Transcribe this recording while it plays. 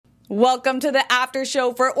Welcome to the after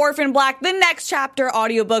show for Orphan Black, the next chapter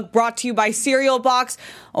audiobook brought to you by Cereal Box.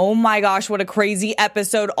 Oh my gosh, what a crazy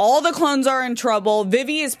episode. All the clones are in trouble.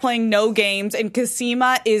 Vivi is playing no games and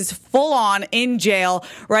Cosima is full on in jail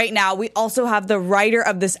right now. We also have the writer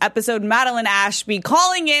of this episode, Madeline Ashby,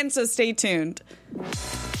 calling in, so stay tuned.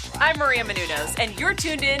 I'm Maria Menounos, and you're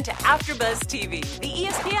tuned in to AfterBuzz TV, the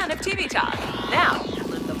ESPN of TV talk. Now,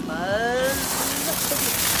 let the buzz.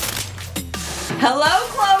 Hello,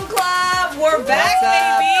 Clone Club. We're back,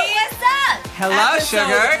 baby. What's up? Hello, Episode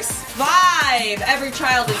sugars. 5. Every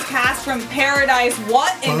child is cast from paradise.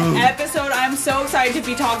 What an episode. I'm so excited to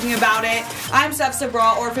be talking about it. I'm Steph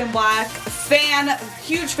Sabra, Orphan Black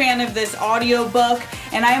huge fan of this audiobook,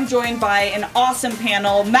 and I am joined by an awesome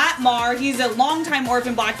panel. Matt Marr, he's a longtime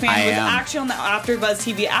Orphan Black fan. He was actually on the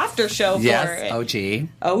AfterBuzz TV after show for it.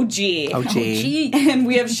 OG. And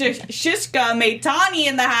we have Shishka Maitani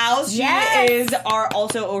in the house. Yes. She is our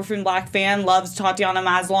also Orphan Black fan, loves Tatiana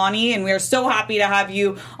Maslany, and we are so happy to have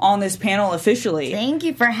you on this panel officially. Thank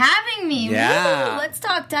you for having me. Yeah. Woo, let's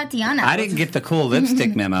talk Tatiana. I didn't get the cool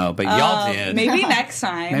lipstick memo, but y'all did. Maybe next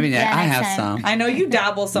time. Maybe Yeah, I next have time. some. I know you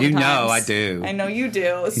dabble sometimes. You know I do. I know you do.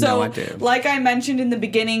 You know I do. Like I mentioned in the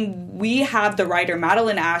beginning, we have the writer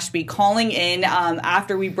Madeline Ashby calling in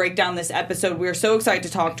after we break down this episode. We're so excited to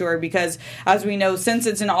talk to her because, as we know, since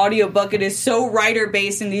it's an audiobook, it is so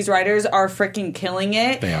writer-based, and these writers are freaking killing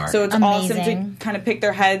it. They are. So it's Amazing. awesome to kind of pick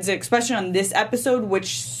their heads, especially on this episode,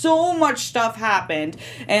 which so much stuff happened.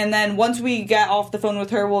 And then once we get off the phone with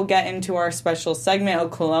her, we'll get into our special segment,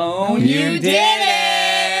 Clone. You did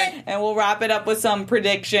it! And we'll wrap it up with some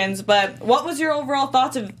predictions. But what was your overall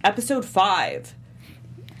thoughts of episode 5?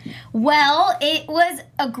 Well, it was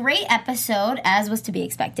a great episode, as was to be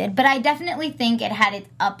expected, but I definitely think it had its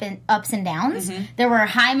ups and downs. Mm-hmm. There were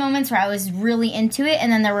high moments where I was really into it,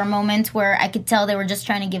 and then there were moments where I could tell they were just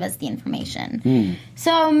trying to give us the information.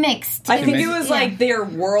 So mixed. I think it was like their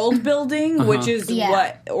world building, which is Yeah.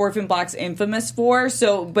 what Orphan Black's infamous for.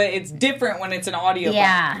 So, but it's different when it's an audiobook.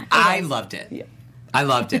 Yeah. I loved it. Yeah. I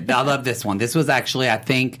loved it. I love this one. This was actually, I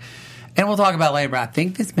think, and we'll talk about it later, but I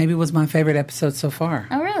think this maybe was my favorite episode so far.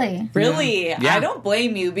 Oh, really? Really? Yeah. I don't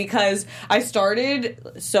blame you because I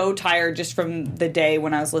started so tired just from the day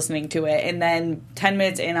when I was listening to it. And then 10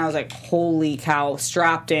 minutes in, I was like, holy cow,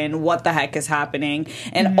 strapped in. What the heck is happening?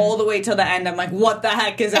 And all the way till the end, I'm like, what the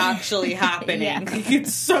heck is actually happening? Yeah.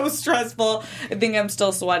 It's so stressful. I think I'm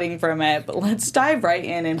still sweating from it. But let's dive right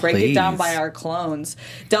in and break it down Please. by our clones.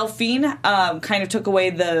 Delphine kind of took away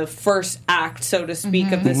the first act, so to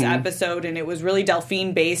speak, of this episode. And it was really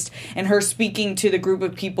Delphine based, and her speaking to the group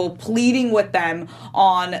of people, pleading with them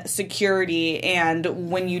on security and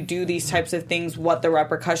when you do these types of things, what the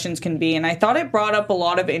repercussions can be. And I thought it brought up a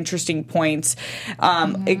lot of interesting points,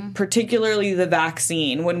 particularly the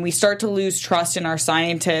vaccine. When we start to lose trust in our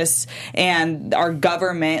scientists and our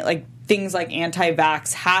government, like things like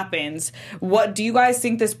anti-vax happens. What do you guys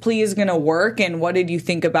think this plea is going to work, and what did you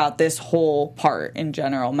think about this whole part in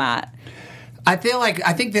general, Matt? I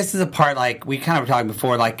think this is a part, like, we kind of were talking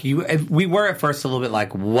before, like, we were at first a little bit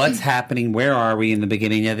like, what's happening? Where are we in the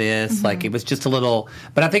beginning of this? Like, it was just a little,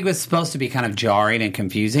 but I think it was supposed to be kind of jarring and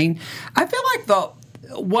confusing. I feel like,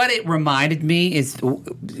 what it reminded me is,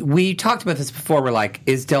 we talked about this before, we're like,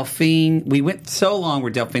 is Delphine, we went so long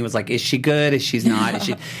where Delphine was like, is she good? Is she not? Is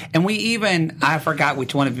she? And we even, I forgot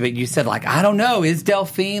which one of you, but you said, like, I don't know, is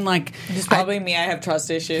Delphine, like... It's probably me, I have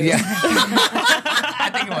trust issues. Yeah. I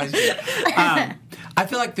think it was you. I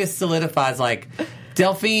feel like this solidifies, like,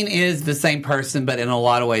 Delphine is the same person, but in a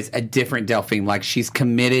lot of ways, a different Delphine. Like, she's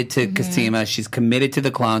committed to Cosima, she's committed to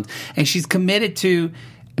the clones, and she's committed to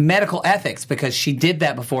medical ethics because she did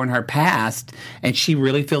that before in her past, and she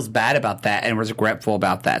really feels bad about that and was regretful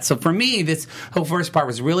about that. So for me, this whole first part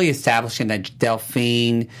was really establishing that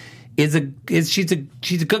Delphine she's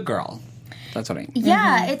a good girl. That's what I mean.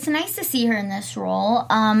 Yeah, it's nice to see her in this role.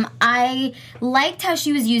 I liked how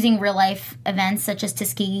she was using real life events such as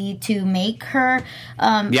Tuskegee to make her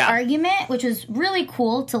argument, which was really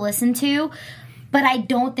cool to listen to. But I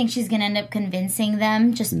don't think she's going to end up convincing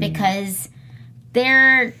them just because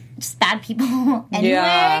they're just bad people anyway.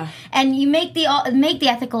 Yeah. And you make the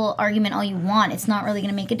ethical argument all you want. It's not really going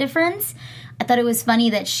to make a difference. I thought it was funny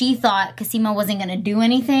that she thought Cosima wasn't going to do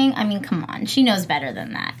anything. I mean, come on. She knows better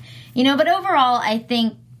than that. You know, but overall, I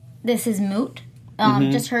think this is moot.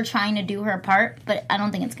 just her trying to do her part, but I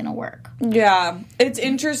don't think it's going to work. Yeah, it's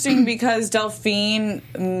interesting because Delphine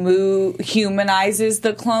humanizes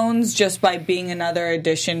the clones just by being another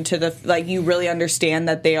addition to the, like, you really understand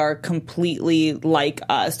that they are completely like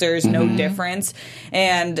us. There's no difference.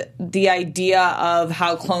 And the idea of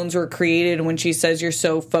how clones were created, when she says you're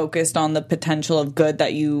so focused on the potential of good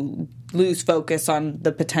that you lose focus on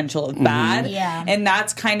the potential of bad. Yeah. And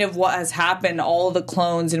that's kind of what has happened. All the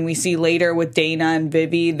clones, and we see later with Dana and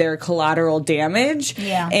Vivi, their collateral damage.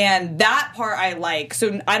 Yeah. And that part I like.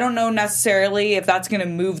 So I don't know necessarily if that's going to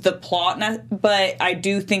move the plot, but I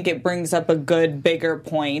do think it brings up a good, bigger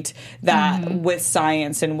point that with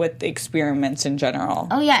science and with experiments in general.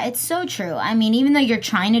 Oh, yeah, it's so true. I mean, even though you're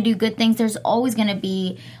trying to do good things, there's always going to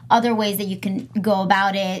be other ways that you can go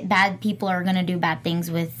about it. Bad people are going to do bad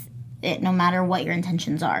things with it, no matter what your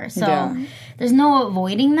intentions are. So there's no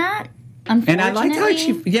avoiding that, unfortunately. And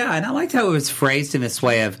I liked how it was phrased in this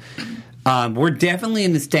way of, we're definitely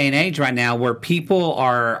in this day and age right now where people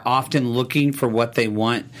are often looking for what they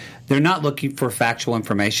want. They're not looking for factual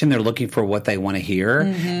information. They're looking for what they want to hear.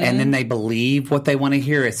 And then they believe what they want to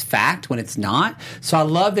hear is fact when it's not. So I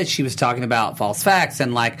love that she was talking about false facts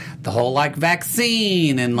and, like, the whole, like,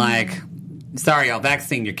 vaccine and, like... Sorry, y'all,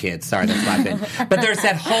 vaccine your kids. Sorry, that's my thing. But there's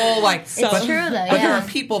that whole, like... It's true, though, But there are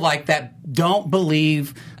people, like, that don't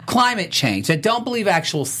believe climate change, that don't believe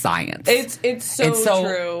actual science. It's so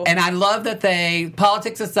true. And I love that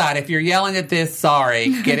politics aside, if you're yelling at this, sorry,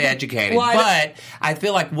 get educated. But I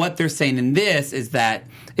feel like what they're saying in this is that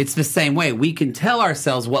it's the same way. We can tell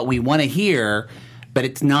ourselves what we want to hear, but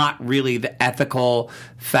it's not really the ethical,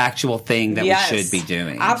 factual thing that we should be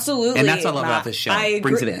doing. Absolutely. And that's what I love about this show.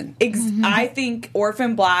 Brings it in. I think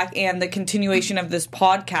Orphan Black and the continuation of this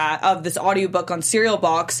podcast, of this audiobook on Cereal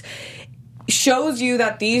Box, shows you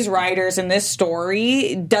that these writers in this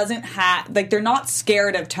story doesn't have, like, they're not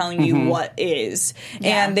scared of telling you what is.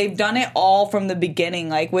 And they've done it all from the beginning,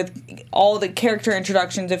 like with all the character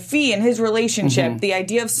introductions of Fee and his relationship, the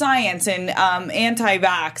idea of science and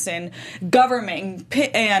anti-vax and government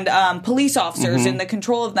and police officers and the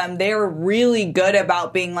control of them. They're really good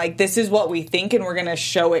about being like, this is what we think, and we're going to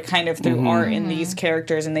show it kind of through art in these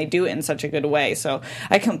characters, and they do it in such a good way. So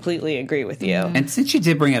I completely agree with you. And since you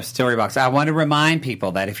did bring up Storybox, I want to remind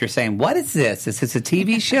people that if you're saying, what is this? Is this a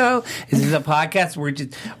TV show? Is this a podcast?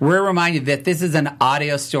 We're reminded that this is an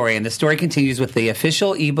audio story, and the story continues with the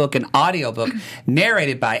official ebook and audiobook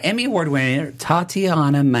narrated by Emmy Award winner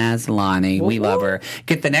Tatiana Maslany. We love her.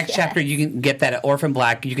 Get the next chapter. You can get that at Orphan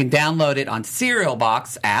Black. You can download it on Cereal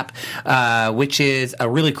Box app, which is a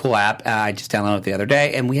really cool app. I just downloaded it the other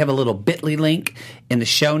day, and we have a little bit.ly link in the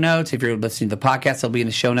show notes. If you're listening to the podcast, it'll be in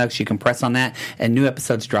the show notes. You can press on that, and new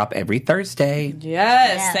episodes drop every Thursday.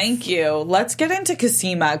 Yes, thank you. Let's get into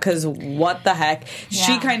Cosima, because what the heck? Yeah.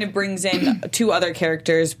 She kind of brings in two other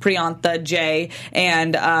characters, Priyanka, Jay,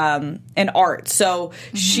 and Art. So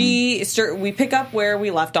we pick up where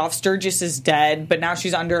we left off. Sturgis is dead, but now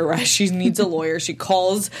she's under arrest. She needs a lawyer. She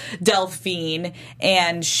calls Delphine,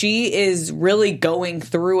 and she is really going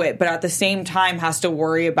through it, but at the same time has to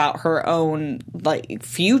worry about her own, like,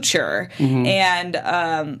 future. And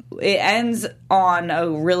it ends on a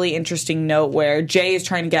really interesting note where Jay is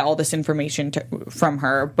trying to get all this information from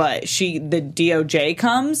her, but the DOJ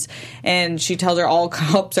comes and she tells her all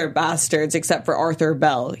cops are bastards except for Arthur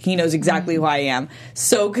Bell. He knows exactly who I am.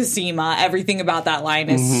 So Cosima. Everything about that line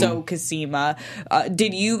is so Cosima.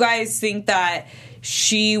 Did you guys think that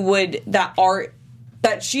she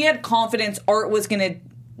had confidence Art was going to,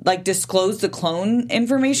 like, disclose the clone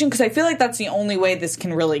information? Because I feel like that's the only way this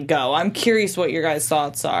can really go. I'm curious what your guys'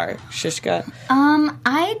 thoughts are. Shishka?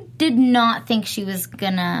 I did not think she was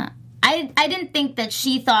gonna... I didn't think that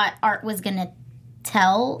she thought Art was gonna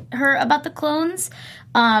tell her about the clones,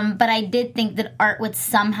 but I did think that Art would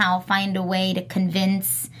somehow find a way to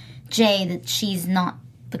convince Jay that she's not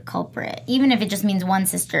the culprit, even if it just means one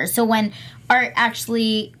sister. So when Art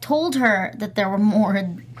actually told her that there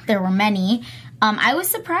were many... I was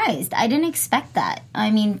surprised. I didn't expect that. I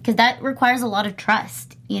mean, because that requires a lot of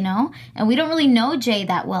trust, you know? And we don't really know Jay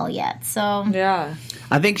that well yet, so... Yeah.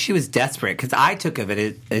 I think she was desperate, because I took of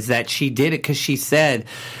it is that she did it because she said,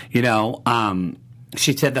 you know,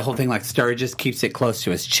 she said the whole thing like Sturgis keeps it close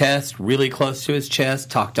to his chest, really close to his chest,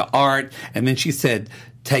 talk to Art, and then she said...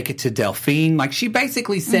 take it to Delphine. Like, she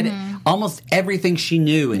basically said almost everything she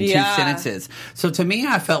knew in 2 sentences. So to me,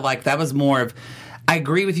 I felt like that was more of... I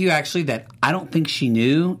agree with you, actually, that I don't think she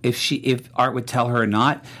knew if Art would tell her or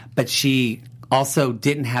not, but she also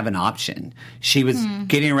didn't have an option. She was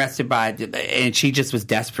getting arrested and she just was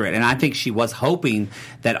desperate. And I think she was hoping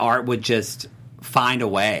that Art would just find a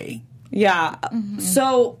way. Yeah.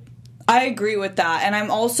 So I agree with that. And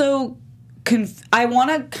I'm also I want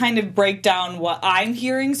to kind of break down what I'm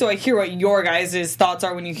hearing so I hear what your guys' thoughts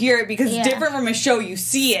are when you hear it, because it's different from a show. You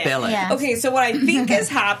see it. Spill it. Yeah. Okay, so what I think is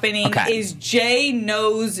happening is Jay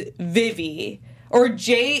knows Vivi, or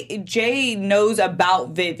Jay knows about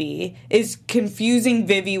Vivi, is confusing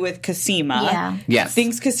Vivi with Cosima. Yeah. Yes.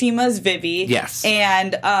 Thinks Cosima's Vivi. Yes.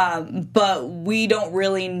 And, but we don't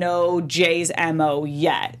really know Jay's MO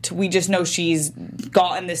yet. We just know she's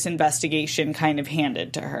gotten this investigation kind of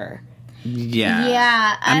handed to her. Yeah.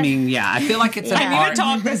 Yeah. I mean, yeah. I feel like it's an I need art. to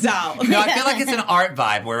talk this out. No, I feel like it's an art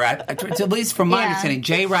vibe where, at least from my understanding,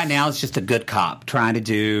 Jay right now is just a good cop trying to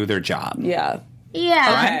do their job. Yeah.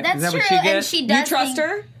 Yeah, Okay. that's Is that true. what she And gets? she does. You trust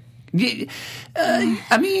her? Yeah,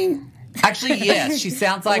 I mean, actually, yes. She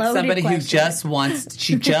sounds like Loaded somebody who question.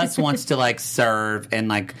 just wants to like serve and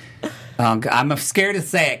like. I'm scared to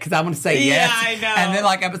say it because I want to say yes. I know. And then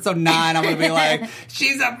like episode 9, I'm going to be like,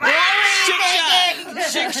 she's a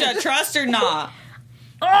Shiksha, trust or not?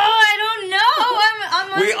 Oh, I don't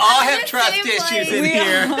know. We all have trust issues in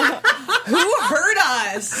here. Who hurt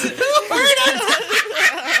us?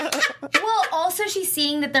 Well, also she's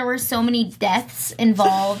seeing that there were so many deaths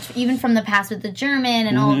involved, even from the past with the German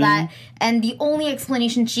and all of that. And the only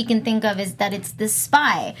explanation she can think of is that it's the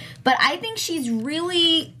spy. But I think she's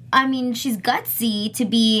really, she's gutsy to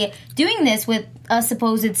be doing this with a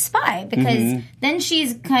supposed spy, because then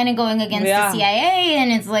she's kind of going against the CIA,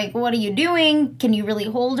 and it's like, what are you doing? Can you really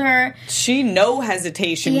hold her? She, no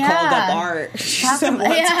hesitation, called up Art. She said,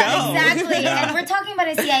 let's go. Exactly. And we're talking about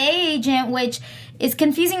a CIA agent, which is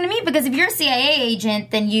confusing to me, because if you're a CIA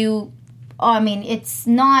agent, then it's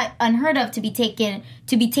not unheard of to be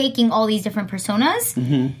taking all these different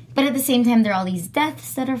personas. But at the same time, there are all these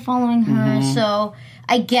deaths that are following her. So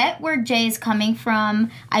I get where Jay is coming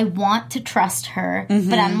from. I want to trust her,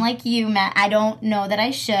 but I'm like you, Matt. I don't know that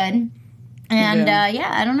I should. And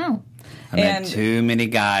I don't know. I met too many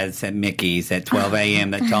guys at Mickey's at 12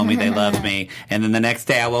 a.m. that told me they loved me, and then the next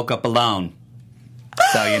day I woke up alone.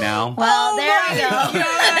 So, you know. Well, there we go. There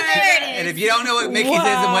it is. And if you don't know what Mickey's is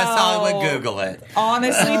in West Hollywood, Google it.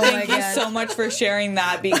 Honestly, thank you so much for sharing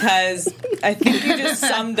that, because I think you just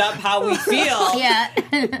summed up how we feel. Yeah.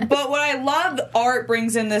 But what I love, Art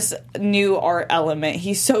brings in this new art element.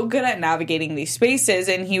 He's so good at navigating these spaces,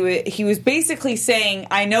 and he was basically saying,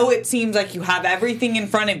 I know it seems like you have everything in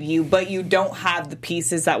front of you, but you don't have the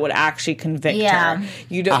pieces that would actually convict her.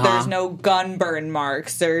 You don't. There's no gun burn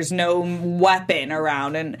marks. There's no weapon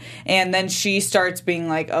around, and then she starts being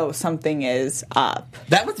like, oh, something is up.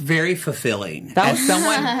 That was very fulfilling. As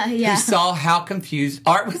someone who saw how confused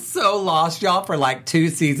Art was, so lost, y'all, for like 2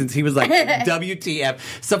 seasons. He was like, WTF.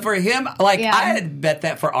 So for him, I had bet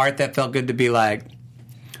that for Art, that felt good to be like,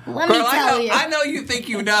 Let me tell you. I know you think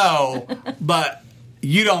you know, but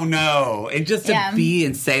you don't know. And just to be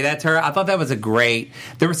and say that to her, I thought that was there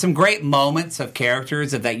were some great moments of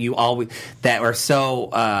characters that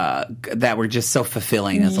were just so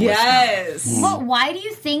fulfilling as a listener. Well, why do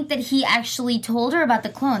you think that he actually told her about the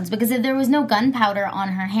clones? Because if there was no gunpowder on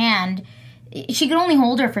her hand, she could only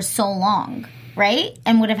hold her for so long, right?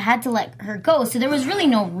 And would have had to let her go. So there was really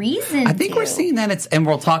no reason I think we're seeing that and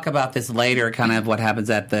we'll talk about this later, kind of what happens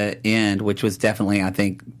at the end, which was definitely, I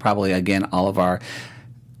think, probably, again, all of our...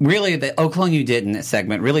 Really, the "Oh, Clone You Didn't"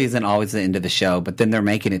 segment really isn't always the end of the show, but then they're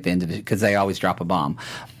making it the end of it because they always drop a bomb.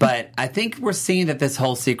 But I think we're seeing that this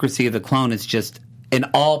whole secrecy of the clone is just in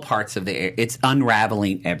all parts of the air. It's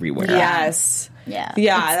unraveling everywhere. Yes. Yeah.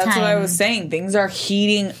 Yeah, that's what I was saying. Things are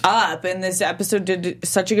heating up, and this episode did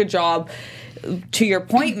such a good job, to your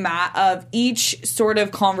point, Matt, of each sort of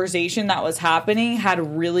conversation that was happening had a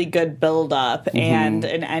really good build up and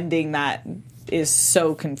an ending that is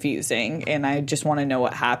so confusing, and I just want to know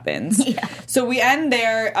what happens. Yeah. So we end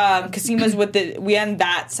there. Cosima's we end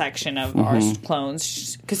that section of our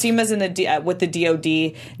clones. Cosima's in with the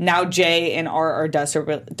DOD. Now Jay and R are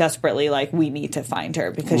desperately like, we need to find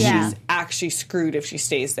her because she's actually screwed if she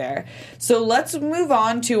stays there. So let's move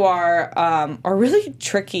on to our really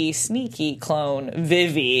tricky, sneaky clone,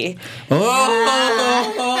 Vivi. Vivi!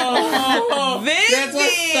 This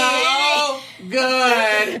was so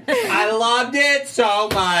good. I loved it so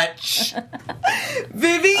much.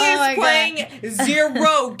 Vivi is playing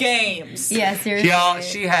 0 games. Yeah, seriously. Y'all,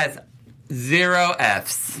 she has 0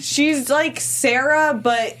 Fs. She's like Sarah,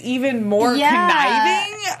 but even more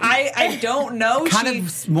conniving. I don't know. Kind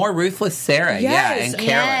of more ruthless Sarah, and careless.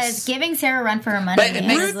 Yes, giving Sarah a run for her money. But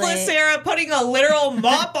ruthless Sarah putting a literal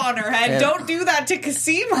mop on her head. Don't do that to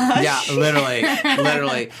Cosima. Yeah,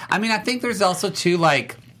 literally. I mean, I think there's also too,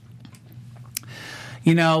 like,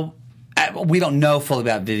 you know, we don't know fully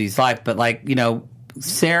about Vivi's life, but like, you know,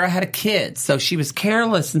 Sarah had a kid, so she was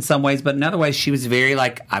careless in some ways, but in other ways she was very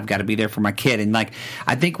like, I've got to be there for my kid. And like,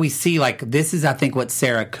 I think we see like, this is, I think, what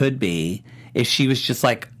Sarah could be if she was just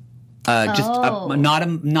like,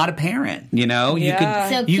 not a parent, you know? Yeah.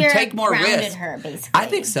 So you Kira take more grounded risk. her, basically. I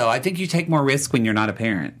think so. I think you take more risk when you're not a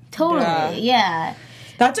parent. Totally, yeah.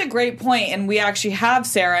 That's a great point, and we actually have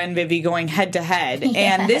Sarah and Vivi going head to head.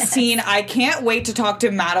 And this scene, I can't wait to talk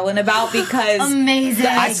to Madeline about because amazing.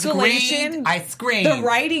 The I escalation, screamed. the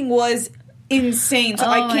writing was insane. So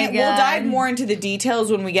I can't. We'll dive more into the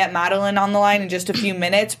details when we get Madeline on the line in just a few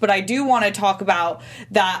minutes. But I do want to talk about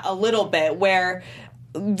that a little bit, where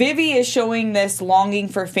Vivi is showing this longing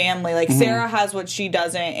for family. Like, Sarah has what she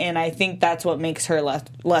doesn't, and I think that's what makes her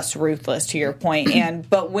less ruthless, to your point.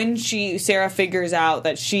 But when Sarah figures out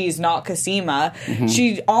that she's not Cosima,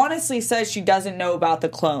 she honestly says she doesn't know about the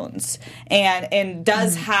clones and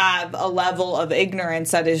does have a level of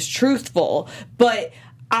ignorance that is truthful. But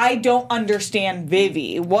I don't understand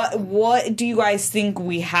Vivi. What do you guys think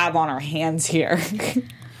we have on our hands here?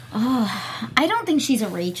 I don't think she's a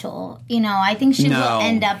Rachel. You know, I think she will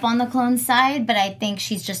end up on the clone side, but I think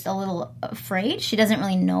she's just a little afraid. She doesn't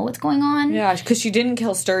really know what's going on. Yeah, because she didn't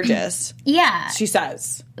kill Sturgis. Yeah. She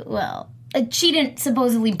says. Well, she didn't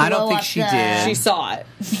supposedly blow up. I don't think she did. She saw it.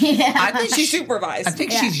 Yeah. I think she supervised. I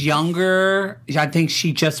think she's younger. I think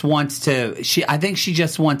she just wants to. I think she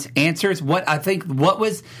just wants answers. What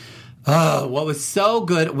was so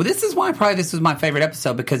good. Well, this is why probably this was my favorite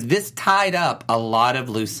episode, because this tied up a lot of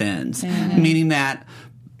loose ends, meaning that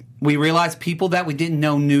we realized people that we didn't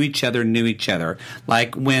know knew each other.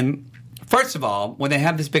 Like first of all, when they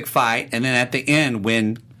have this big fight, and then at the end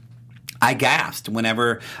when I gasped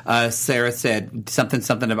whenever Sarah said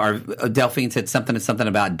something about Delphine said something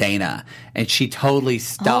about Dana, and she totally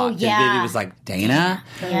stopped. Oh, yeah. And Vivi was like, Dana?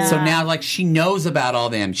 Yeah. So now, like, she knows about all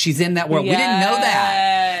them. She's in that world. Yes. We didn't know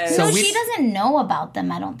that. So she doesn't know about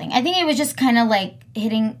them, I don't think. I think it was just kind of like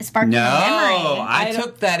sparking a memory. No, I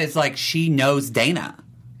took that as like she knows Dana.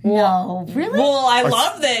 No, really? Well, I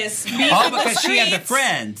love this. Because she had the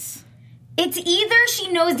friends. It's either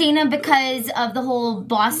she knows Dana because of the whole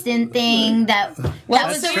Boston thing that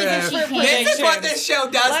was the reason she came. This is what this show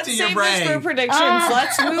does to your brain. Let's save this for predictions.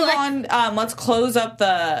 Let's move on. Let's close up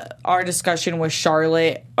our discussion with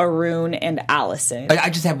Charlotte, Arun, and Allison. I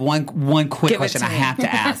just have one quick question I have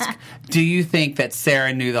to ask. Do you think that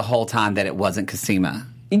Sarah knew the whole time that it wasn't Cosima?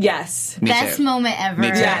 Yes. Best moment ever.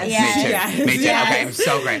 Me too. Yes. Me too. Yes. Okay, it was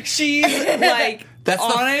so great. She's like...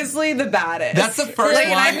 honestly the baddest. That's the first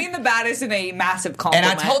one. I mean the baddest in a massive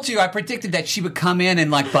compliment. And I told you, I predicted that she would come in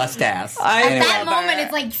and like bust ass. At that moment,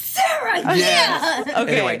 it's like, Sarah, yes. yeah.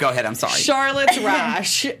 Okay. Anyway, go ahead. I'm sorry. Charlotte's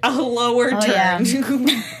rash, a lower turn. Yeah.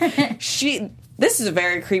 This is a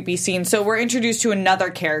very creepy scene. So we're introduced to another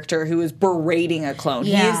character who is berating a clone.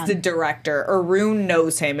 Yeah. He is the director. Arun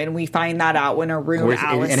knows him, and we find that out when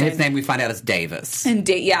Allison... And his name we find out is Davis. And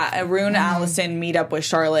Arun and Allison meet up with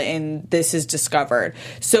Charlotte, and this is discovered.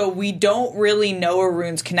 So we don't really know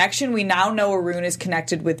Arun's connection. We now know Arun is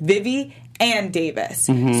connected with Vivi and Davis.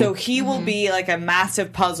 So he will be like a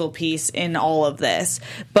massive puzzle piece in all of this.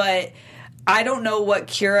 But... I don't know what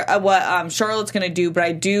Charlotte's going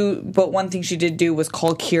to do, but one thing she did do was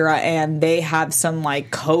call Kira, and they have some like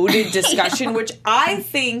coded discussion, which I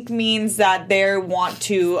think means that they want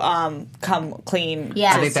to come clean.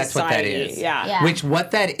 Yeah, I think that's society. What that is. Yeah. Which what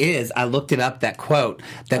that is, I looked it up. That quote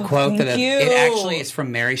it actually is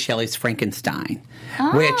from Mary Shelley's Frankenstein.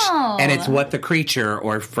 And it's what the creature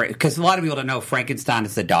because a lot of people don't know Frankenstein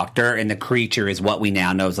is the doctor, and the creature is what we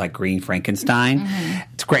now know is like Green Frankenstein.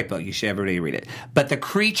 It's a great book. You should everybody read it. But the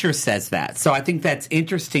creature says that. So I think that's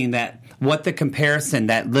interesting that what the comparison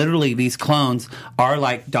that literally these clones are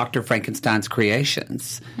like Dr. Frankenstein's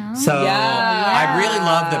creations. So I really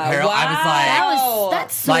love the parallel. Wow. I was like,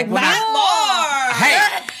 that's so like Matt Lord.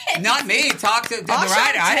 Hey, not me. Talk to the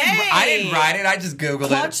writer. I didn't write it. I just Googled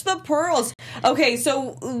Clutch the pearls. Okay,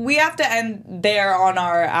 so we have to end there on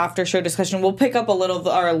our after show discussion. We'll pick up a little of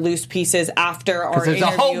our loose pieces after our interview.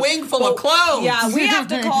 There's a whole wing full of clones. Yeah, we have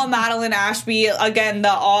to call Madeline Ashby, again,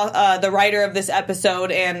 the writer of this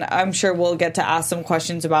episode, and I'm sure we'll get to ask some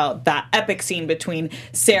questions about that epic scene between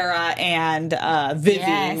Sarah and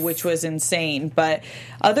Vivi, which was insane. But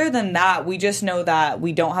other than that, we just know that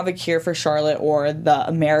we don't have a cure for Charlotte or the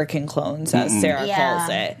American clones, as Sarah calls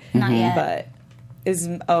it. Not yet. But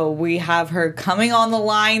we have her coming on the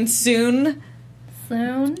line soon.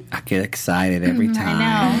 I get excited every time.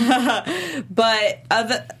 I know.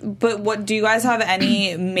 But what do you guys have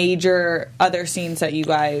any major other scenes that you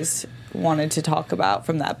guys wanted to talk about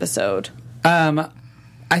from the episode?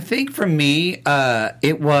 I think for me,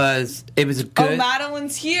 it was a good. Oh,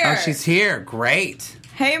 Madeline's here. Oh, she's here. Great.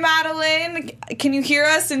 Hey, Madeline. Can you hear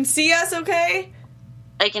us and see us okay?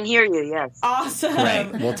 I can hear you, yes. Awesome.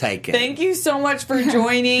 Great. We'll take it. Thank you so much for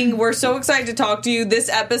joining. We're so excited to talk to you. This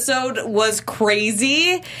episode was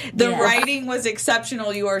crazy. The writing was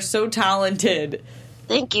exceptional. You are so talented.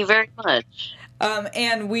 Thank you very much.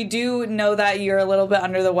 And we do know that you're a little bit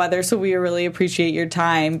under the weather, so we really appreciate your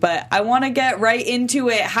time. But I want to get right into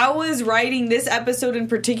it. How was writing this episode in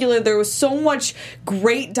particular? There was so much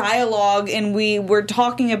great dialogue, and we were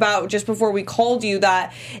talking about just before we called you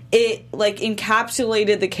that it like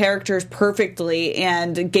encapsulated the characters perfectly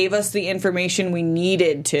and gave us the information we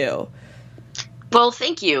needed to. Well,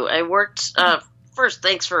 thank you. I worked... First,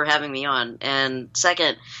 thanks for having me on, and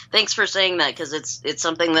second, thanks for saying that because it's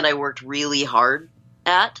something that I worked really hard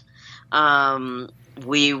at.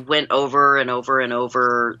 We went over and over and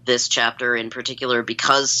over this chapter in particular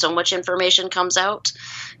because so much information comes out.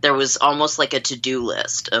 There was almost like a to-do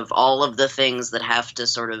list of all of the things that have to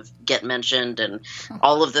sort of get mentioned and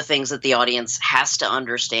all of the things that the audience has to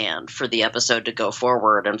understand for the episode to go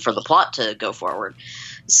forward and for the plot to go forward.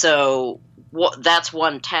 So that's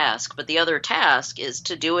one task, but the other task is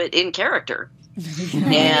to do it in character.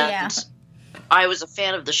 And I was a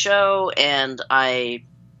fan of the show, and I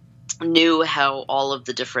knew how all of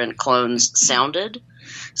the different clones sounded.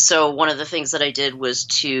 So one of the things that I did was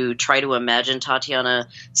to try to imagine Tatiana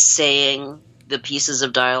saying the pieces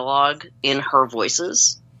of dialogue in her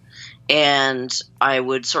voices. And I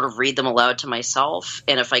would sort of read them aloud to myself.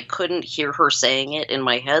 And if I couldn't hear her saying it in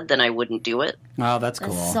my head, then I wouldn't do it. Oh, that's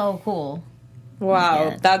cool. That's so cool. Wow,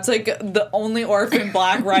 Yeah. that's like the only Orphan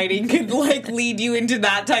Black writing could like lead you into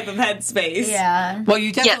that type of headspace. Yeah. Well,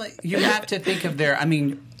 you definitely you have to think of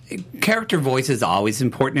character voice is always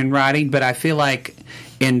important in writing, but I feel like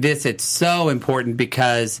in this it's so important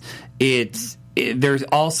because they're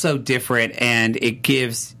also different, and it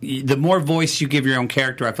gives the more voice you give your own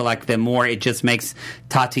character. I feel like the more it just makes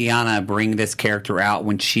Tatiana bring this character out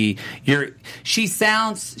when she's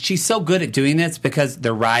so good at doing this because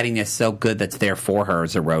the writing is so good that's there for her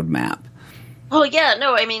as a roadmap. Well, yeah,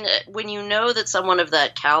 no, I mean, when you know that someone of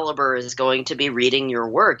that caliber is going to be reading your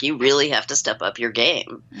work, you really have to step up your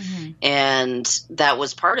game. Mm-hmm. And that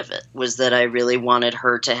was part of it, was that I really wanted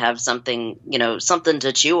her to have something, something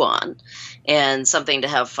to chew on and something to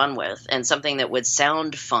have fun with and something that would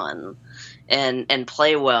sound fun and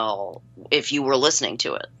play well if you were listening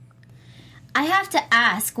to it. I have to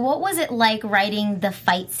ask, what was it like writing the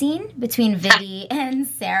fight scene between Vivi and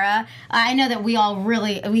Sarah? I know that we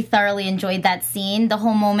thoroughly enjoyed that scene. The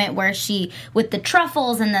whole moment where with the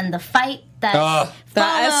truffles and then the fight that the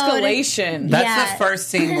escalation. That's the first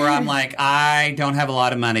scene where I'm like, I don't have a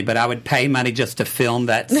lot of money, but I would pay money just to film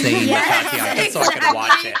that scene with Tatiana so I could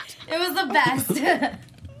watch it. It was the best.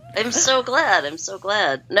 I'm so glad.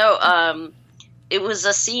 No, it was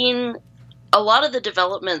a scene... A lot of the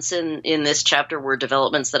developments in this chapter were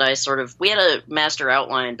developments that we had a master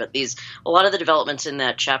outline, but a lot of the developments in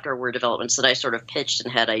that chapter were developments that I sort of pitched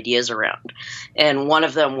and had ideas around. And one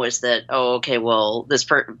of them was that, Vivi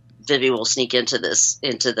will sneak into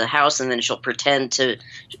the house, and then she'll pretend to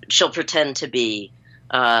be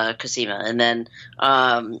Cosima, and then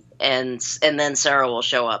and then Sarah will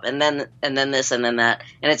show up, and then this, and then that,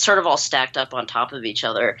 and it's sort of all stacked up on top of each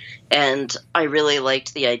other. And I really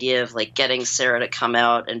liked the idea of like getting Sarah to come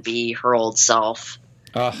out and be her old self,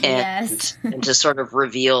 and to sort of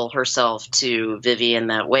reveal herself to Vivi in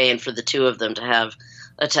that way, and for the two of them to have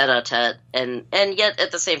a tete-a-tete, and yet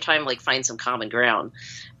at the same time like find some common ground.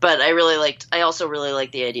 But I also really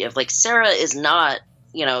liked the idea of like Sarah is not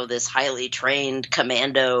this highly trained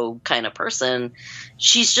commando kind of person.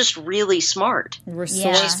 She's just really smart.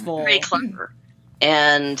 Resourceful. She's very clever.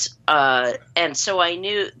 And so I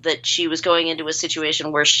knew that she was going into a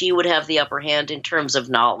situation where she would have the upper hand in terms of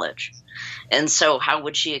knowledge. And so how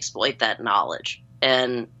would she exploit that knowledge?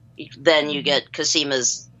 And then you get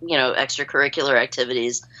Cosima's, extracurricular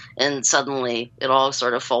activities, and suddenly it all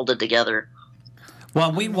sort of folded together.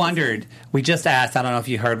 Well, we just asked, I don't know if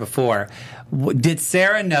you heard before, did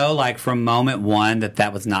Sarah know, like, from moment one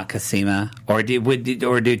that was not Cosima? Or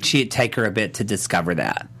did she take her a bit to discover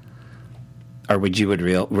that? Or reveal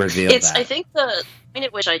that? I think the point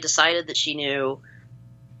at which I decided that she knew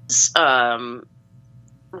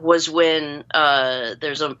was when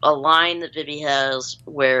there's a line that Vivi has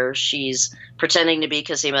where she's pretending to be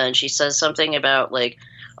Cosima, and she says something about, like,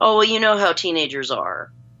 oh, well, you know how teenagers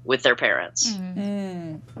are with their parents.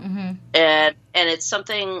 Mm-hmm. Mm-hmm. And it's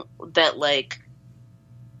something that, like,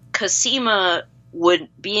 Cosima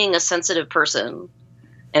being a sensitive person,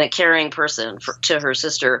 and a caring person to her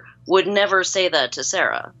sister would never say that to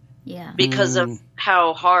Sarah. Yeah. Because of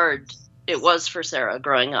how hard it was for Sarah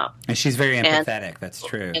growing up. And she's very empathetic. That's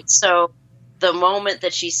true. And so the moment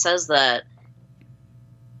that she says that,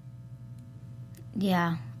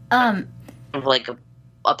 yeah, like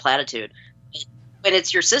a platitude, when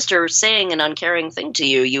it's your sister saying an uncaring thing to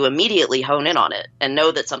you, you immediately hone in on it and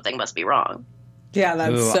know that something must be wrong. Yeah,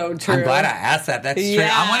 that's so true. I'm glad I asked that. That's true.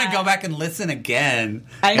 I want to go back and listen again.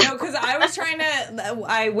 I know, because I was trying to...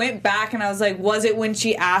 I went back and I was like, was it when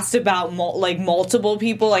she asked about, multiple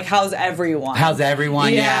people? Like, how's everyone? How's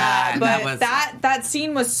everyone? Yeah. But that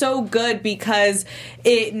scene was so good because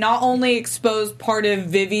it not only exposed part of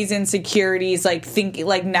Vivi's insecurities,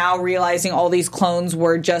 now realizing all these clones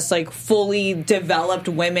were just, fully developed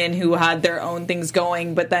women who had their own things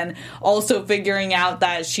going, but then also figuring out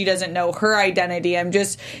that she doesn't know her identity. I'm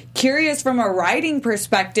just curious from a writing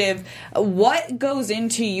perspective, what goes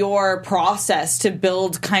into your process to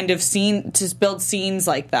build scenes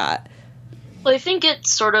like that? Well, I think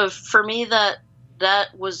it's sort of, for me, that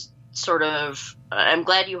was sort of, I'm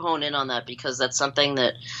glad you hone in on that, because that's something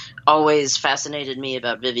that always fascinated me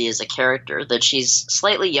about Vivi as a character, that she's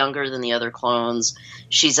slightly younger than the other clones.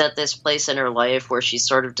 She's at this place in her life where she's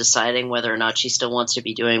sort of deciding whether or not she still wants to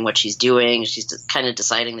be doing what she's doing. She's kind of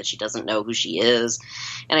deciding that she doesn't know who she is.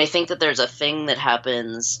 And I think that there's a thing that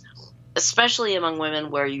happens, especially among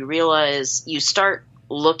women, where you realize you start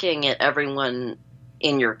looking at everyone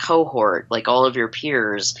in your cohort, like all of your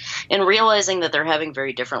peers, and realizing that they're having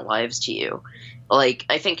very different lives to you. Like,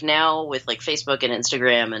 I think now with Facebook and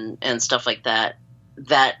Instagram and stuff like that,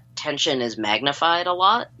 that tension is magnified a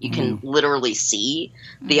lot. You can literally see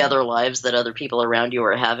the other lives that other people around you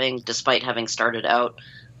are having, despite having started out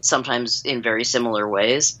sometimes in very similar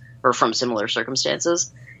ways or from similar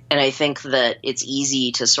circumstances. And I think that it's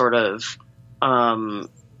easy to sort of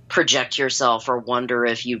project yourself or wonder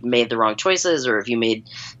if you've made the wrong choices, or if you made,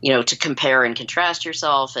 to compare and contrast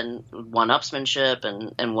yourself and one-upsmanship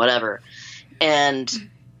and whatever. And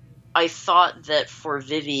I thought that for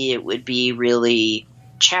Vivi it would be really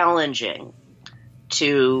challenging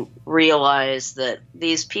to realize that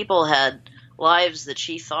these people had lives that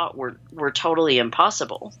she thought were totally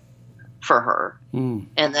impossible for her, and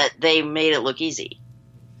that they made it look easy.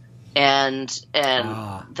 And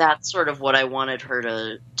that's sort of what I wanted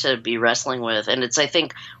her to be wrestling with. And it's, I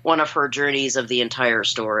think, one of her journeys of the entire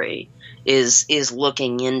story is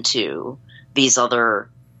looking into these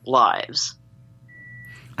other lives.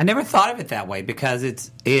 I never thought of it that way, because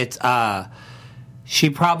she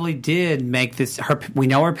probably did make this. We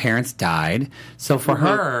know her parents died, so for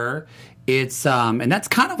her, it's and that's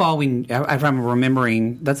kind of all we. If I'm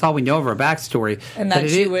remembering, that's all we know of her backstory. And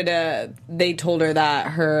that they told her that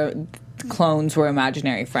her clones were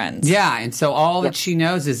imaginary friends. Yeah, and so all that she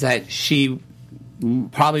knows is that she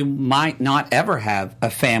probably might not ever have a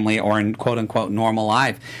family or an quote unquote normal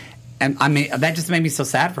life. And I mean, that just made me so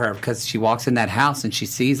sad for her, because she walks in that house and she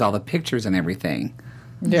sees all the pictures and everything.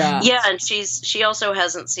 Yeah. Yeah, and she also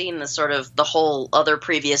hasn't seen the whole other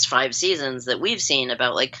previous 5 seasons that we've seen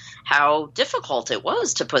about how difficult it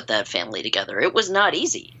was to put that family together. It was not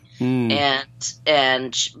easy. But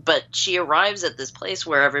she arrives at this place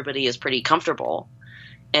where everybody is pretty comfortable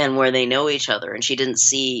and where they know each other, and she didn't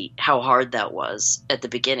see how hard that was at the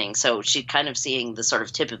beginning. So she's kind of seeing the sort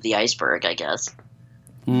of tip of the iceberg, I guess.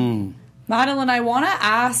 Madeline, I want to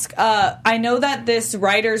ask, I know that this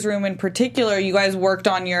writer's room in particular, you guys worked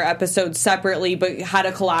on your episodes separately, but had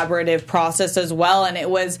a collaborative process as well, and it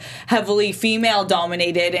was heavily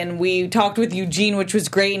female-dominated, and we talked with Eugene, which was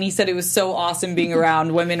great, and he said it was so awesome being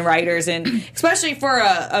around women writers, and especially for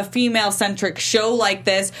a female-centric show like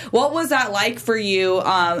this. What was that like for you?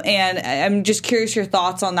 And I'm just curious your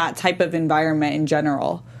thoughts on that type of environment in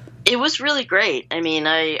general. It was really great. I mean,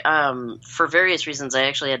 for various reasons, I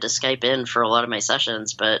actually had to Skype in for a lot of my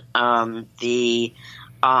sessions, but it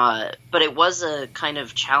was a kind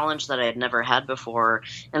of challenge that I had never had before,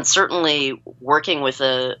 and certainly working with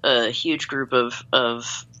a huge group of a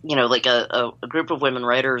group of women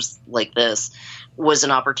writers like this was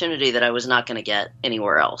an opportunity that I was not going to get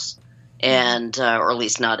anywhere else, and or at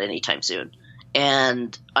least not anytime soon.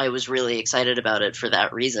 And I was really excited about it for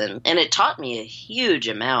that reason. And it taught me a huge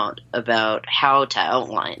amount about how to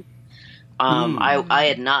outline. I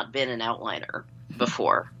had not been an outliner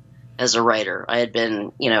before as a writer. I had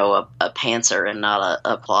been, a pantser and not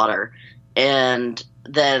a plotter. And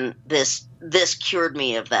then this cured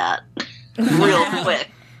me of that real quick.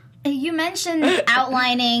 You mentioned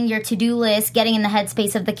outlining your to-do list, getting in the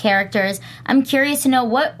headspace of the characters. I'm curious to know,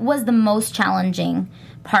 what was the most challenging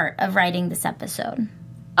part of writing this episode?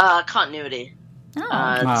 Continuity.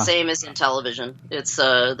 The same as in television. It's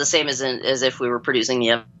the same as if we were producing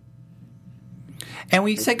the. And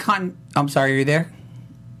when you say I'm sorry, are you there?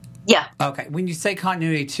 Yeah. Okay. When you say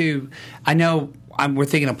continuity too, I know we're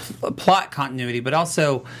thinking of plot continuity, but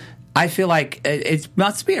also I feel like it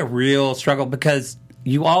must be a real struggle because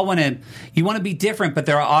you all want to be different, but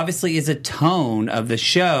there obviously is a tone of the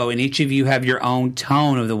show, and each of you have your own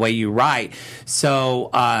tone of the way you write. So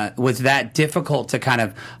was that difficult to kind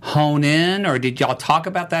of hone in, or did y'all talk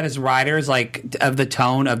about that as writers, like of the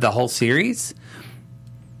tone of the whole series?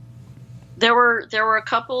 There were a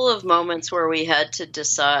couple of moments where we had to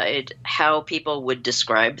decide how people would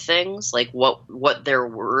describe things, like what their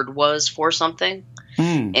word was for something,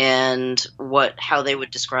 and how they would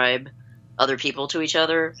describe other people to each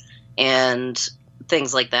other, and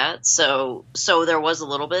things like that. So there was a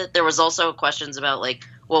little bit. There was also questions about like,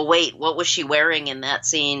 well, wait, what was she wearing in that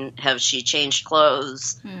scene? Have she changed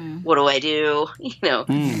clothes? What do I do?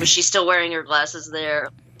 Was she still wearing her glasses there?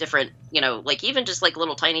 Different, like even just like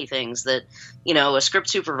little tiny things that, a script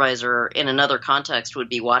supervisor in another context would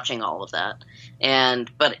be watching all of that.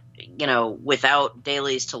 But without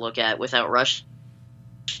dailies to look at, without rush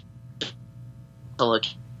to look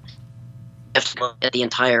at the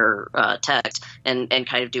entire text and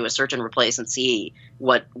kind of do a search and replace and see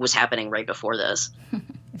what was happening right before this.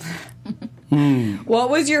 What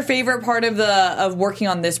was your favorite part of working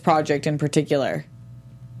on this project in particular?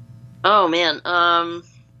 Oh man,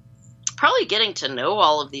 probably getting to know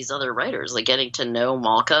all of these other writers, like getting to know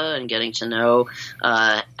Malka and getting to know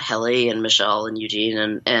Helly and Michelle and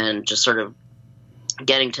Eugene and just sort of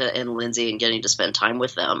and Lindsay and getting to spend time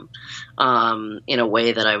with them in a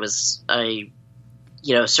way that I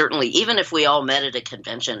certainly, even if we all met at a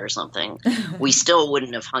convention or something, we still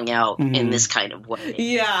wouldn't have hung out in this kind of way.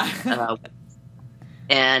 Yeah.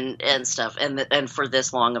 And stuff. And for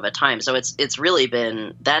this long of a time. So it's really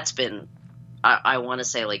been, I want to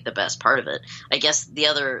say like the best part of it. I guess the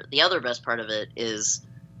other best part of it is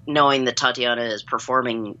knowing that Tatiana is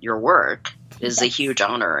performing your work is a huge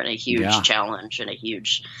honor and a huge challenge and a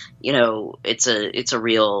huge, it's a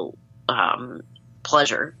real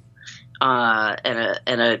pleasure and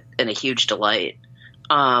a huge delight.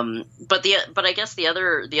 But I guess the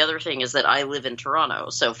other thing is that I live in Toronto,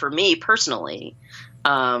 so for me personally,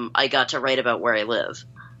 I got to write about where I live,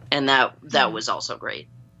 and that was also great.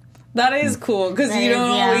 That is cool because you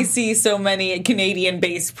don't always see so many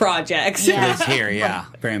Canadian-based projects. It is here,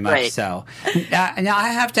 very much right. so. Now I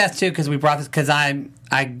have to ask too because we brought this because I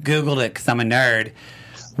googled it because I'm a nerd.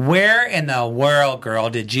 Where in the world, girl,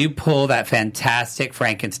 did you pull that fantastic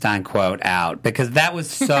Frankenstein quote out? Because that was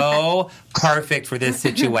so perfect for this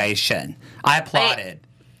situation. I applauded.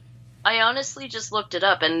 I honestly just looked it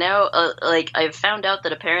up, and now I've found out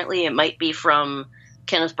that apparently it might be from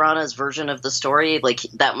Kenneth Branagh's version of the story. Like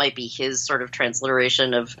that might be his sort of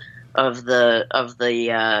transliteration of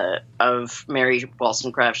Mary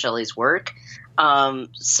Wollstonecraft Shelley's work.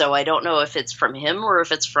 So I don't know if it's from him or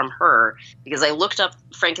if it's from her, because I looked up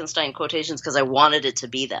Frankenstein quotations because I wanted it to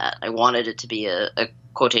be that. I wanted it to be a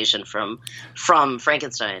quotation from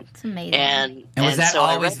Frankenstein. It's amazing. And was that so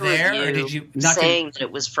always there, or did you not saying that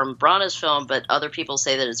it was from Branagh's film, but other people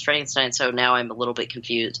say that it's Frankenstein, so now I'm a little bit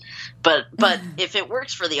confused. But if it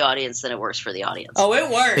works for the audience, then it works for the audience. Oh, it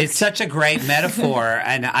works. It's such a great metaphor,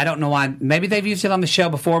 and I don't know why. Maybe they've used it on the show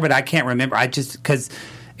before, but I can't remember. Because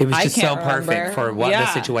it was just so perfect for the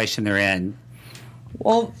situation they're in.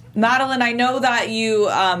 Well, Madeline, I know that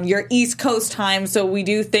you're East Coast time, so we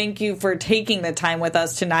do thank you for taking the time with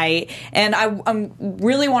us tonight. And I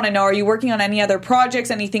really want to know, are you working on any other projects,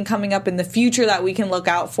 anything coming up in the future that we can look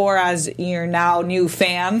out for as your now new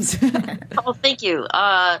fans? Oh, thank you.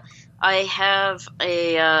 I have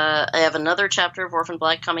another chapter of Orphan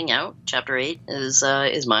Black coming out. Chapter 8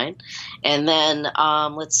 is mine. And then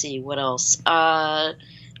let's see what else.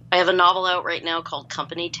 I have a novel out right now called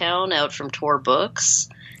Company Town, out from Tor Books.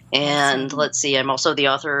 And let's see, I'm also the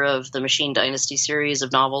author of the Machine Dynasty series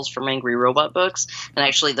of novels from Angry Robot Books. And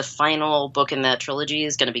actually the final book in that trilogy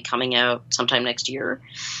is going to be coming out sometime next year.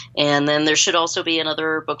 And then there should also be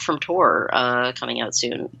another book from Tor coming out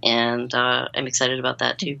soon. And I'm excited about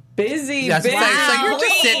that too. Busy. So you're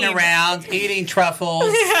just sitting around eating truffles,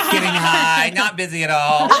 getting high, not busy at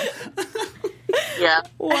all. Yeah.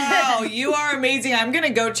 Wow, you are amazing. I'm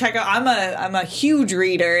gonna go check out. I'm a huge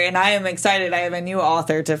reader, and I am excited. I have a new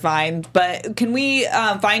author to find. But can we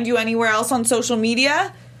find you anywhere else on social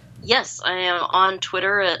media? Yes, I am on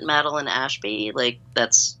Twitter at Madeline Ashby. Like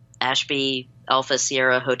that's Ashby Alpha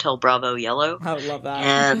Sierra Hotel Bravo Yellow. I would love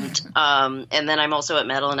that. And then I'm also at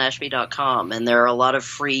MadelineAshby.com, and there are a lot of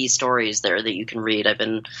free stories there that you can read.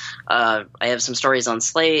 I have some stories on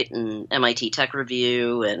Slate and MIT Tech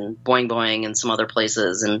Review and Boing Boing and some other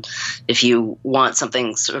places. And if you want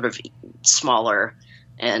something sort of smaller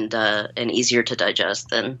and easier to digest,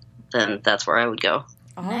 then that's where I would go.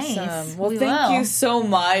 Awesome. Nice. Well, We thank will. you so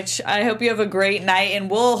much. I hope you have a great night, and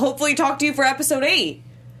we'll hopefully talk to you for episode 8.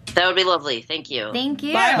 That would be lovely. Thank you. Thank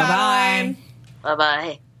you. Bye, Bye-bye. Madeline.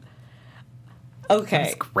 Bye-bye. Okay.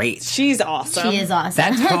 That's great. She's awesome. She is awesome.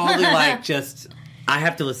 That's probably like just. I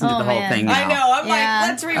have to listen to Oh, the whole man. thing now. I know. I'm Yeah. like,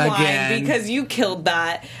 let's rewind Again. because you killed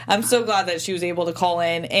that. I'm so glad that she was able to call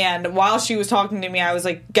in. And while she was talking to me, I was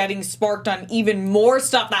like getting sparked on even more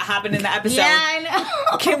stuff that happened in the episode. Yeah, I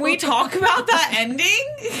know. Can we talk about that ending?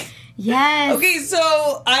 Yes. Okay,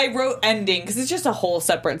 so I wrote ending because it's just a whole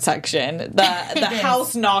separate section. The is.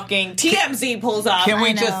 house knocking. TMZ pulls up. Can we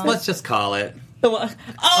I know. just let's just call it? Oh,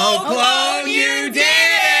 clone, you did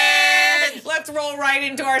it! Let's roll right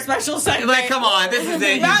into our special segment. Like, come on, this is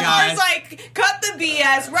it, you Matt guys. Moore's like, cut the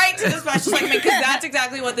BS, right to the special segment, because that's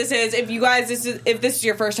exactly what this is. If you guys, if this is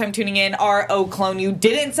your first time tuning in, our Oh Clone You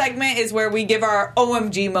Didn't segment is where we give our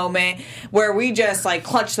OMG moment, where we just like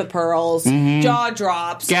clutch the pearls, jaw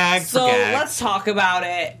drops. Gag for so gag. let's talk about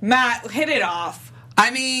it. Matt, hit it off. I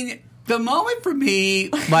mean, the moment for me,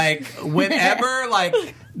 like, whenever, like,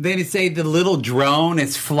 they say the little drone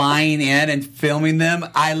is flying in and filming them,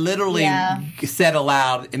 I literally said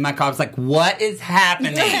aloud in my car, I was like, what is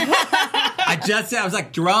happening? I just said, I was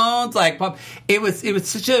like, drones, like, it was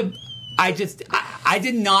such a, I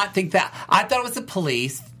did not think that, I thought it was the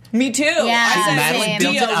police. Me too. Yeah. I said, Madeline same.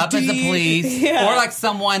 built it up as the DOD. police, Yeah. or like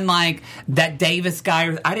someone like that Davis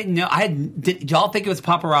guy. I didn't know. Did y'all think it was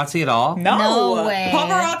paparazzi at all? No. No way.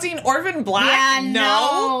 Paparazzi and Orphan Black? Yeah,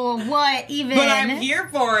 no. What even? But I'm here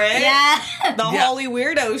for it. Yeah. The Yeah. holy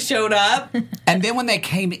weirdos showed up. And then when they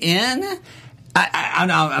came in,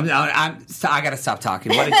 I got to stop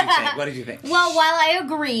talking. What did you think? What did you think? Well, while I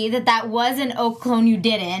agree that was an oak clone you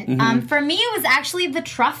didn't, for me it was actually the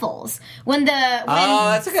truffles. When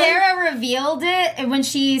that's okay. Sarah revealed it, and when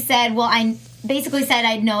she said, well, I basically said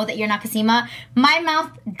I know that you're not Cosima, my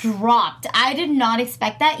mouth dropped. I did not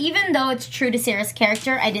expect that. Even though it's true to Sarah's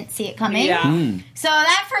character, I didn't see it coming. Yeah. So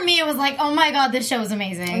that for me, it was like, oh my god, this show is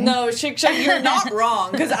amazing. No, Shiksha, you're not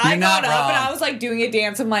wrong. Because I You're got not up and wrong. I was like doing a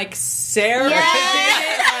dance. I'm like, Sarah Yeah.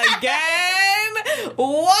 did it again?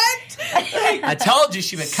 What? Like, I told you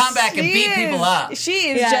she would come back and beat people up. She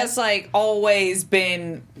is Yes. just like always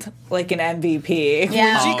been like an MVP.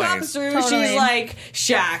 Yeah. When she Always. comes through, Totally. she's like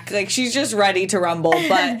Shaq. Like she's just ready to rumble.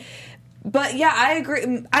 But yeah, I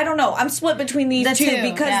agree. I don't know. I'm split between these The two two,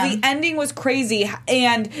 because yeah. the ending was crazy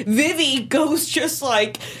and Vivi goes just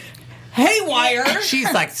like haywire.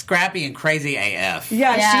 She's like scrappy and crazy AF.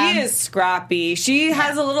 Yeah, Yeah. she is scrappy. She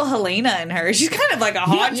has a little Helena in her. She's kind of like a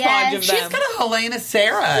hodgepodge Yes. of She's them. kind of Helena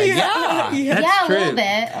Sarah. Yeah. Yeah. That's Yeah, a true. little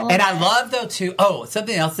bit. A little And I bit. love, though, too,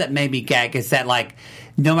 something else that made me gag is that, like,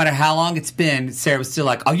 no matter how long it's been, Sarah was still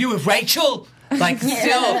like, are you with Rachel? Like,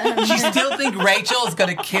 still, she still think Rachel is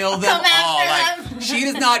going to kill them Come after all. Like, them. she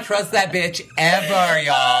does not trust that bitch ever,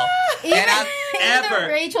 y'all. Even, and I'm even though ever.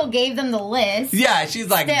 Rachel gave them the list. Yeah, she's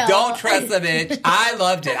like, Still. don't trust the bitch. I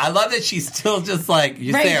loved it. I love that she's still just like,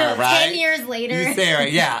 you're Rachel, Sarah, right? 10 years later. You're Sarah,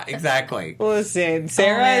 yeah, exactly. Listen,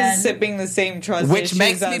 Sarah man. is sipping the same trust Which issues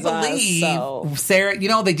makes me as us, believe, so. Sarah, you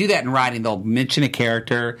know, they do that in writing. They'll mention a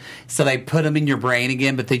character, so they put them in your brain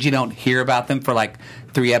again, but then you don't hear about them for like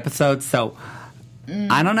 3 episodes. So,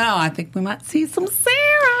 I don't know. I think we might see some Sarah.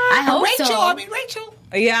 I hope Rachel, so. I mean, Rachel.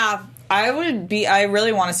 Yeah, I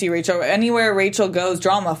really want to see Rachel. Anywhere Rachel goes,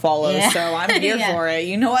 drama follows. Yeah. So I'm here Yeah. for it.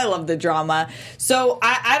 You know I love the drama. So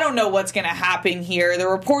I don't know what's going to happen here. The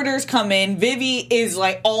reporters come in. Vivi is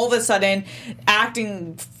like all of a sudden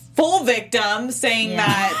acting full victim, saying Yeah.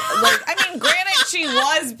 that, like, I mean, granted, she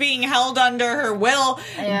was being held under her will,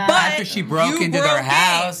 Yeah. but After she broke you into broke their in.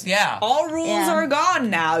 house, yeah. All rules Yeah. are gone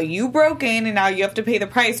now. You broke in, and now you have to pay the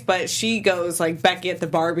price. But she goes like Becky at the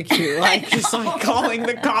barbecue, like just like calling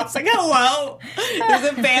the cops, like, "Hello,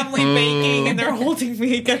 there's a family baking, and they're holding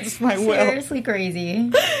me against my will." Seriously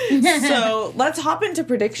crazy. So let's hop into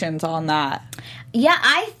predictions on that. Yeah,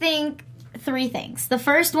 I think 3 things. The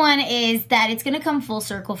first one is that it's going to come full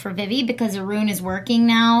circle for Vivi because Arun is working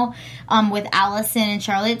now with Allison and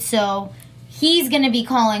Charlotte. So he's going to be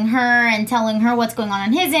calling her and telling her what's going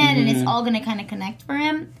on his end, and it's all going to kind of connect for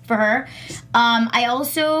her. I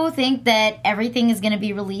also think that everything is going to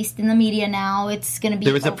be released in the media now. It's going to be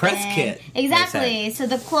There was open. a press kit. Exactly. So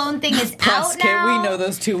the clone thing is Press out kit, now. we know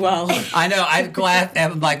those too well. I know. I'm glad.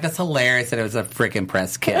 I'm like, that's hilarious that it was a freaking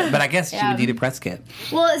press kit. But I guess she would need a press kit.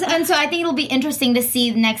 Well, and so I think it'll be interesting to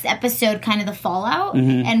see the next episode, kind of the fallout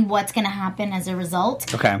and what's going to happen as a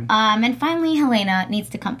result. Okay. And finally, Helena needs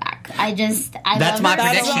to come back. That's love my her so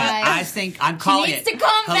prediction. much. I think I'm calling needs it. to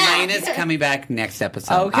come back. Helena's coming back next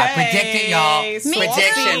episode. Okay. I predict it, y'all. Me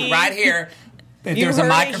Prediction too. right here. If You there's a heard it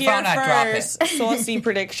microphone, here I'd drop it. first. Saucy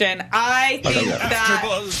prediction. I think that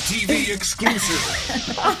AfterBuzz TV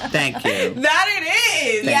exclusive. Thank you. that it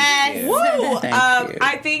is. Yes. Woo. Thank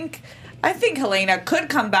you. I think Helena could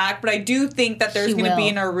come back, but I do think that there's She going to be will.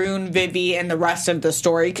 an Arun, Vivi, and the rest of the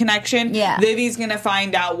story connection. Yeah. Vivi's going to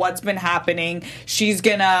find out what's been happening. She's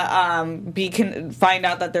going to find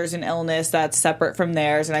out that there's an illness that's separate from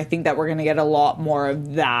theirs, and I think that we're going to get a lot more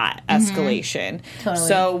of that escalation. Totally.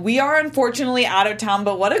 So we are unfortunately out of town,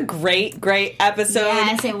 but what a great episode.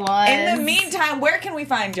 Yes, it was. In the meantime, where can we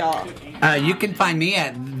find y'all? You can find me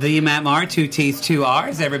at the Matt Mar, 2 T's, 2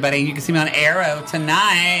 R's, everybody. You can see me on Arrow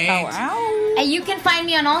tonight. Oh, wow. And you can find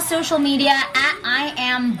me on all social media at I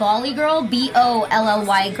am Bollygirl,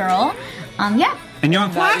 BOLLY girl. Yeah. And you're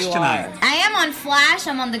on Flash you are. tonight. I am on Flash,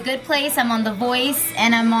 I'm on The Good Place, I'm on The Voice,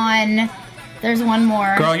 and I'm on... There's one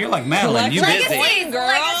more. Girl, you're like Madeline. You busy. Legacies, Girl.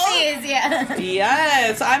 Legacies, yeah.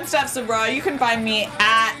 Yes, I'm Steph Sabra. You can find me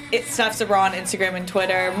at It's Steph Sabra on Instagram and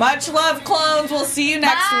Twitter. Much love, clones. We'll see you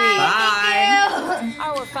next week. Thank you.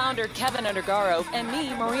 Our founder, Kevin Undergaro, and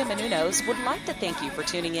me, Maria Menounos, would like to thank you for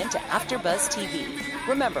tuning in to AfterBuzz TV.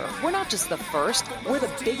 Remember, we're not just the first, we're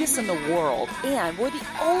the biggest in the world, and we're the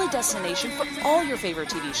only destination for all your favorite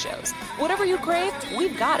TV shows. Whatever you crave,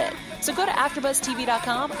 we've got it. So go to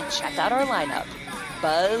AfterBuzzTV.com and check out our lineup.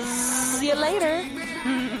 Buzz you later.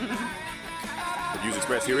 The views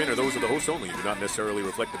expressed herein are those of the hosts only and do not necessarily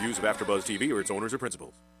reflect the views of AfterBuzz TV or its owners or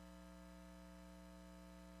principals.